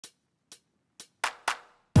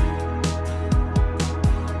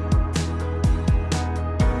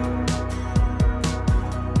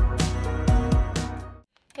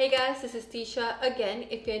Hey guys, this is Tisha again.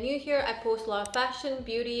 If you're new here, I post a lot of fashion,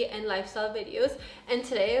 beauty, and lifestyle videos. And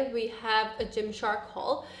today we have a GYMSHARK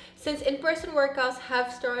haul. Since in-person workouts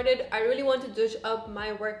have started, I really want to zhuzh up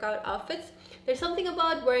my workout outfits. There's something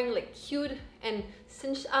about wearing like cute and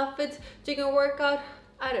cinched outfits during a workout.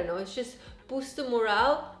 I don't know, it's just boosts the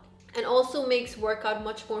morale and also makes workout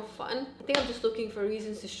much more fun. I think I'm just looking for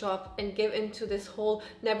reasons to shop and give into this whole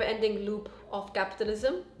never-ending loop of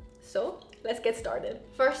capitalism. So let's get started.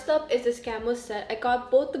 First up is this camo set. I got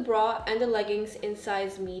both the bra and the leggings in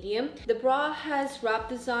size medium. The bra has wrap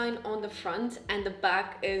design on the front and the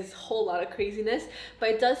back is a whole lot of craziness, but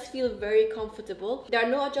it does feel very comfortable. There are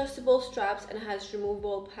no adjustable straps and has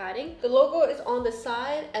removable padding. The logo is on the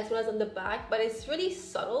side as well as on the back, but it's really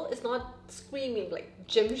subtle. It's not screaming like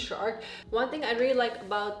GYMSHARK. One thing I really like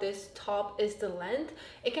about this top is the length.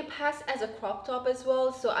 It can pass as a crop top as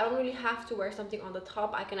well, so I don't really have to wear something on the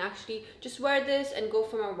top. I can actually just wear this and go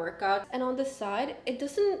for my workout. And on the side, it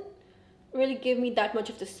doesn't really give me that much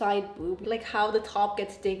of the side boob, like how the top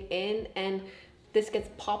gets dig in and this gets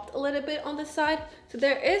popped a little bit on the side. So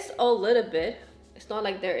there is a little bit. It's not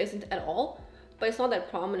like there isn't at all, but it's not that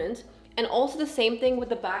prominent. And also the same thing with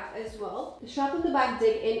the back as well. The strap in the back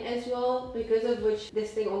dig in as well, because of which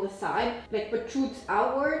this thing on the side like protrudes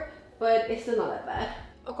outward, but it's still not that bad.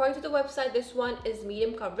 According to the website, this one is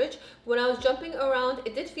medium coverage. When I was jumping around,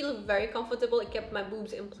 it did feel very comfortable. It kept my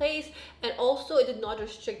boobs in place and also it did not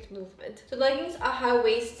restrict movement. The leggings are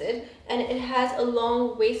high-waisted and it has a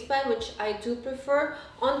long waistband, which I do prefer.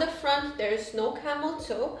 On the front, there is no camel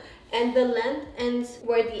toe and the length ends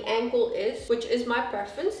where the ankle is, which is my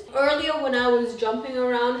preference. Earlier when I was jumping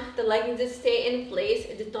around, the leggings did stay in place.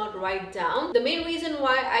 It did not ride down. The main reason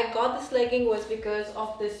why I got this legging was because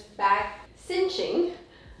of this back cinching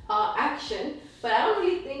action, but I don't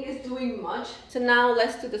really think it's doing much. So now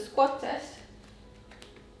let's do the squat test.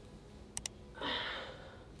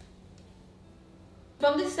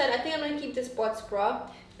 From this set, I think I'm gonna keep the sports bra.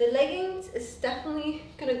 The leggings is definitely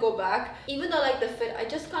gonna go back. Even though I like the fit, I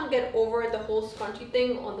just can't get over the whole scrunchy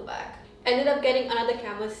thing on the back. Ended up getting another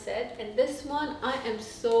camo set, and this one I am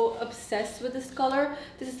so obsessed with this color.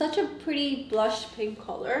 This is such a pretty blush pink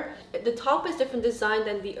color. The top is different design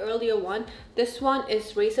than the earlier one. This one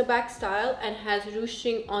is racerback style and has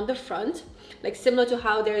ruching on the front, like similar to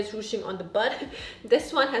how there is ruching on the butt.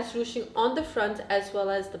 This one has ruching on the front as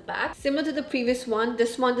well as the back. Similar to the previous one,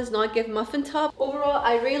 this one does not give muffin top. Overall,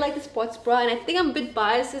 I really like the sports bra and I think I'm a bit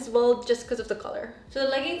biased as well just because of the color. So the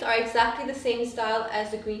leggings are exactly the same style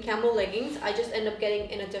as the green camo leggings. I just end up getting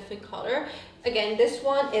in a different color. Again, this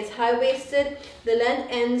one is high-waisted. The length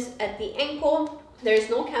ends at the ankle. There is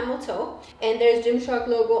no camel toe and there's GYMSHARK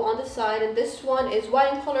logo on the side, and this one is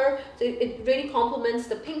white in color, so it really complements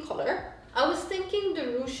the pink color. I was thinking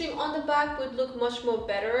the ruching on the back would look much more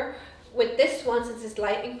better with this one since it's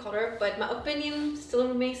light in color, but my opinion still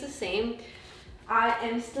remains the same. I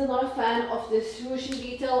am still not a fan of this ruching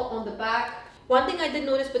detail on the back. One thing I did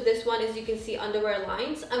notice with this one is you can see underwear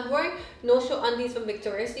lines. I'm wearing no-show undies from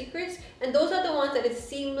Victoria's Secret, and those are the ones that is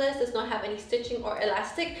seamless, does not have any stitching or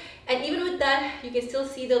elastic, and even with that you can still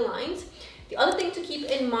see the lines. The other thing to keep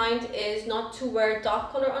in mind is not to wear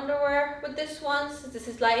dark color underwear with this one. Since this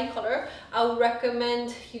is light in color, I would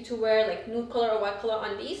recommend you to wear like nude color or white color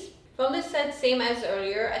undies. From this set, same as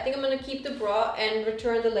earlier, I think I'm going to keep the bra and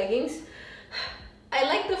return the leggings. I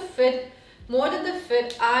like the fit. More than the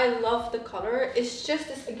fit, I love the color. It's just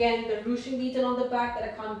this, again, the ruching detail on the back that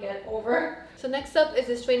I can't get over. So next up is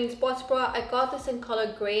this training sports bra. I got this in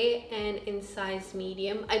color gray and in size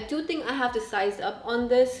medium. I do think I have to size up on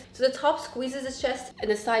this. So the top squeezes the chest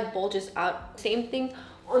and the side bulges out. Same thing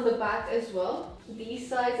on the back as well. These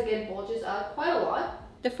sides again bulges out quite a lot.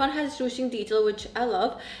 The front has ruching detail, which I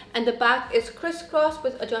love, and the back is crisscrossed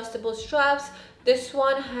with adjustable straps. This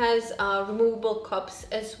one has removable cups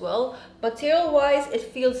as well. Material wise, it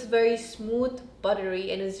feels very smooth,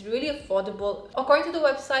 buttery, and is really affordable. According to the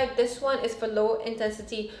website, this one is for low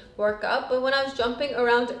intensity workout, but when I was jumping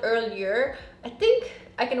around earlier, I think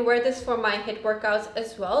I can wear this for my HIIT workouts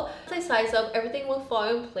as well. As I size up, everything will fall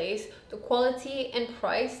in place. The quality and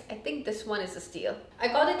price, I think this one is a steal. I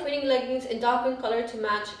got the training leggings in dark green color to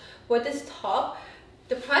match with this top.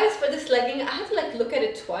 The price for this legging, I had to like look at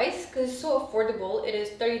it twice because it's so affordable. It is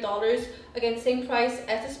 $30. Again, same price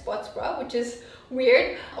as the sports bra, which is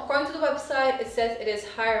weird. According to the website, it says it is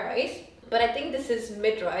high-rise, but I think this is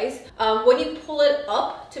mid-rise. When you pull it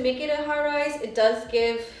up to make it a high-rise, it does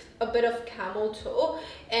give a bit of camel toe,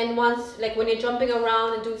 and once, like when you're jumping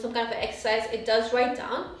around and doing some kind of exercise, it does ride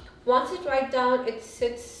down. Once it rides down, it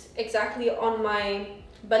sits exactly on my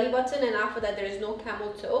belly button, and after that there is no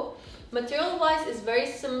camel toe. Material wise, it's very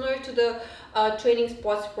similar to the training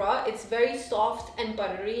sports bra. It's very soft and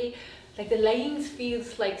buttery. Like the leggings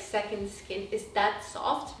feels like second skin. It's that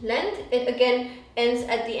soft. Length, it again ends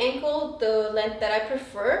at the ankle, the length that I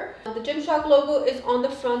prefer. The GYMSHARK logo is on the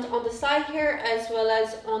front, on the side here, as well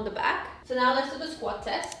as on the back. So now let's do the squat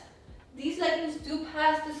test. These leggings do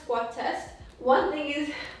pass the squat test. One thing is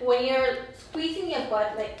when you're squeezing your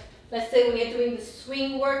butt, like let's say when you're doing the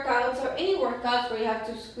swing workouts or any workouts where you have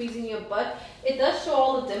to squeeze in your butt, it does show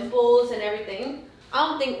all the dimples and everything. I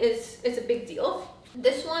don't think it's a big deal.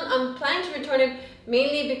 This one, I'm planning to return it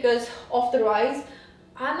mainly because of the rise.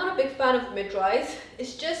 I'm not a big fan of mid-rise.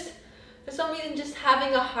 It's just, for some reason, just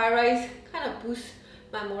having a high-rise kind of boosts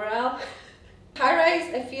my morale.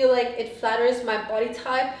 High-rise, I feel like it flatters my body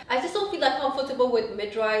type. I just don't feel that comfortable with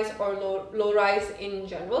mid-rise or low-rise in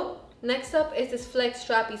general. Next up is this Flex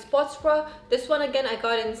Strappy Sports Bra. This one again I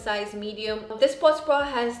got in size medium. This sports bra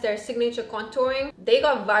has their signature contouring. They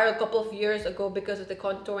got viral a couple of years ago because of the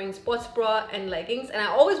contouring sports bra and leggings, and I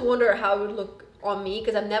always wonder how it would look on me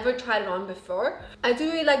because I've never tried it on before. I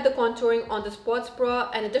do really like the contouring on the sports bra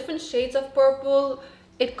and the different shades of purple.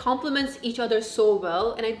 It complements each other so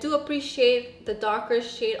well, and I do appreciate the darker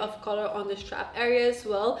shade of color on the strap area as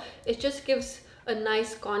well. It just gives a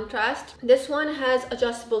nice contrast. This one has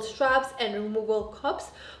adjustable straps and removable cups.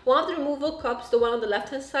 One of the removable cups, the one on the left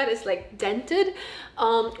hand side, is like dented.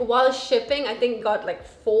 While shipping, I think got like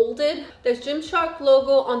folded. There's GYMSHARK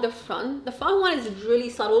logo on the front. The front one is really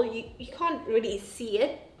subtle, you can't really see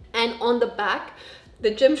it. And on the back, the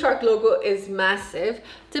GYMSHARK logo is massive.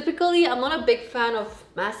 Typically, I'm not a big fan of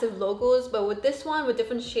massive logos, but with this one, with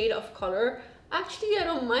different shade of color, actually, I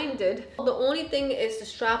don't mind it. The only thing is the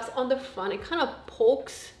straps on the front. It kind of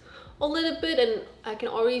pokes a little bit and I can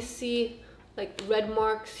already see like red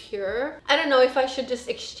marks here. I don't know if I should just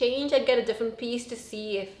exchange and get a different piece to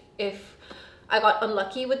see if I got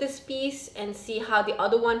unlucky with this piece and see how the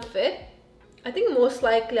other one fit. I think most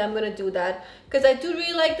likely I'm gonna do that because I do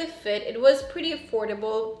really like the fit. It was pretty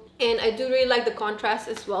affordable and I do really like the contrast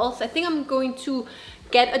as well. So I think I'm going to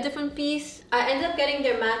get a different piece. I ended up getting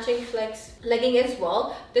their matching flex legging as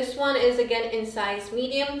well. This one is again in size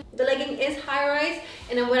medium. The legging is high rise,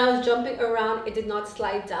 and then when I was jumping around, it did not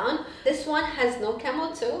slide down. This one has no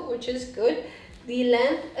camel toe, which is good. The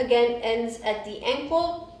length again ends at the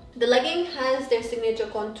ankle. The legging has their signature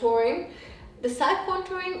contouring. The side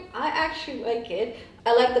contouring, I actually like it.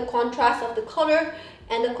 I like the contrast of the color,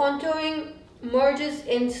 and the contouring merges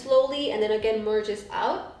in slowly and then again merges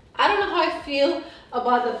out. I don't know how I feel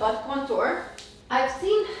about the butt contour. I've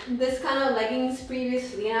seen this kind of leggings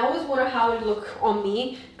previously and I always wonder how it look on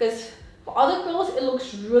me because for other girls it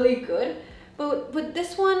looks really good. But with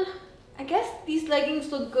this one, I guess these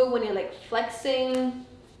leggings look good when you're like flexing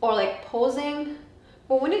or like posing.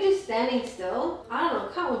 But when you're just standing still, I don't know,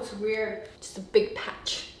 it kind of looks weird. Just a big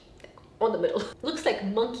patch on the middle. Looks like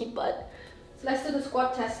monkey butt. So let's do the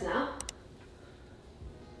squat test now.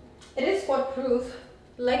 It is squat proof.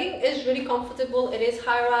 Legging is really comfortable. It is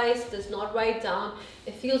high rise, does not ride down.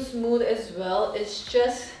 It feels smooth as well. It's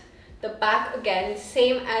just the back again,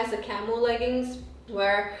 same as the camo leggings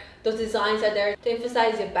where those designs are there to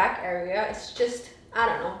emphasize your back area. It's just, I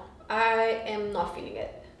don't know, I am not feeling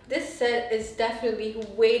it. This set is definitely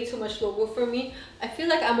way too much logo for me. I feel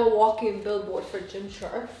like I'm a walking billboard for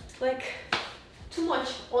GYMSHARK. It's like too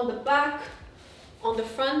much on the back, on the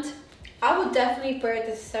front. I would definitely pair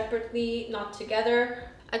this separately, not together.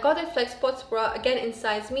 I got a Flex Sports Bra again in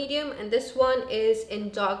size medium, and this one is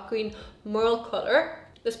in dark green merle color.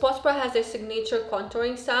 The sports bra has their signature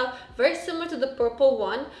contouring style, very similar to the purple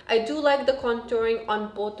one. I do like the contouring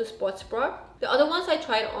on both the sports bra. The other ones I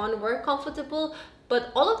tried on were comfortable,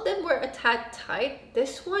 but all of them were a tad tight.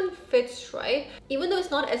 This one fits right. Even though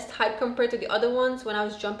it's not as tight compared to the other ones, when I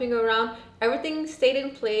was jumping around, everything stayed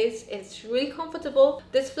in place. It's really comfortable.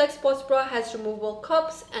 This Flex Sports Bra has removable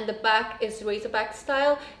cups and the back is razor back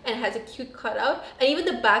style and has a cute cutout. And even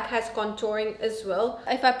the back has contouring as well.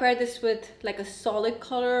 If I pair this with like a solid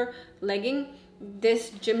color legging,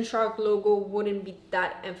 this GYMSHARK logo wouldn't be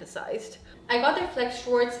that emphasized. I got their Flex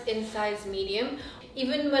shorts in size medium.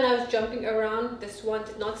 Even when I was jumping around, this one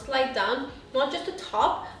did not slide down. Not just the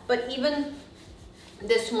top, but even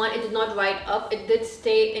this one, it did not ride up. It did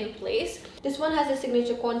stay in place. This one has a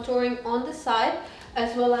signature contouring on the side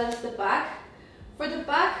as well as the back. For the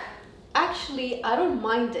back, actually, I don't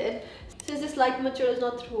mind it. Since this light material is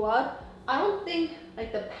not throughout, I don't think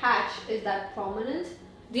like the patch is that prominent.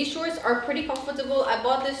 These shorts are pretty comfortable. I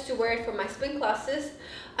bought this to wear it for my spin classes.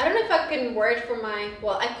 I don't know if I can wear it for my,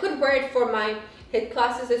 well, I could wear it for my HIIT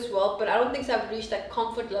classes as well, but I don't think I've reached that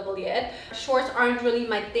comfort level yet. Shorts aren't really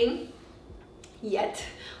my thing. yet.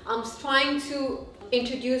 I'm trying to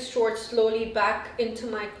introduce shorts slowly back into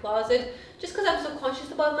my closet just because I'm so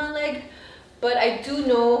conscious about my leg. But I do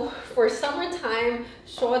know for summertime,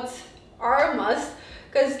 shorts are a must,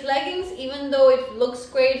 because leggings, even though it looks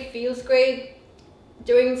great, feels great,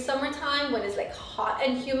 during summertime when it's like hot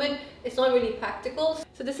and humid, it's not really practical.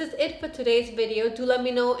 So this is it for today's video. Do let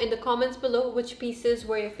me know in the comments below which pieces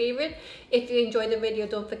were your favorite. If you enjoyed the video,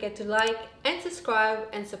 don't forget to like and subscribe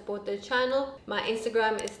and support the channel. My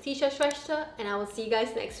Instagram is Tisha, and I will see you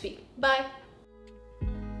guys next week. Bye.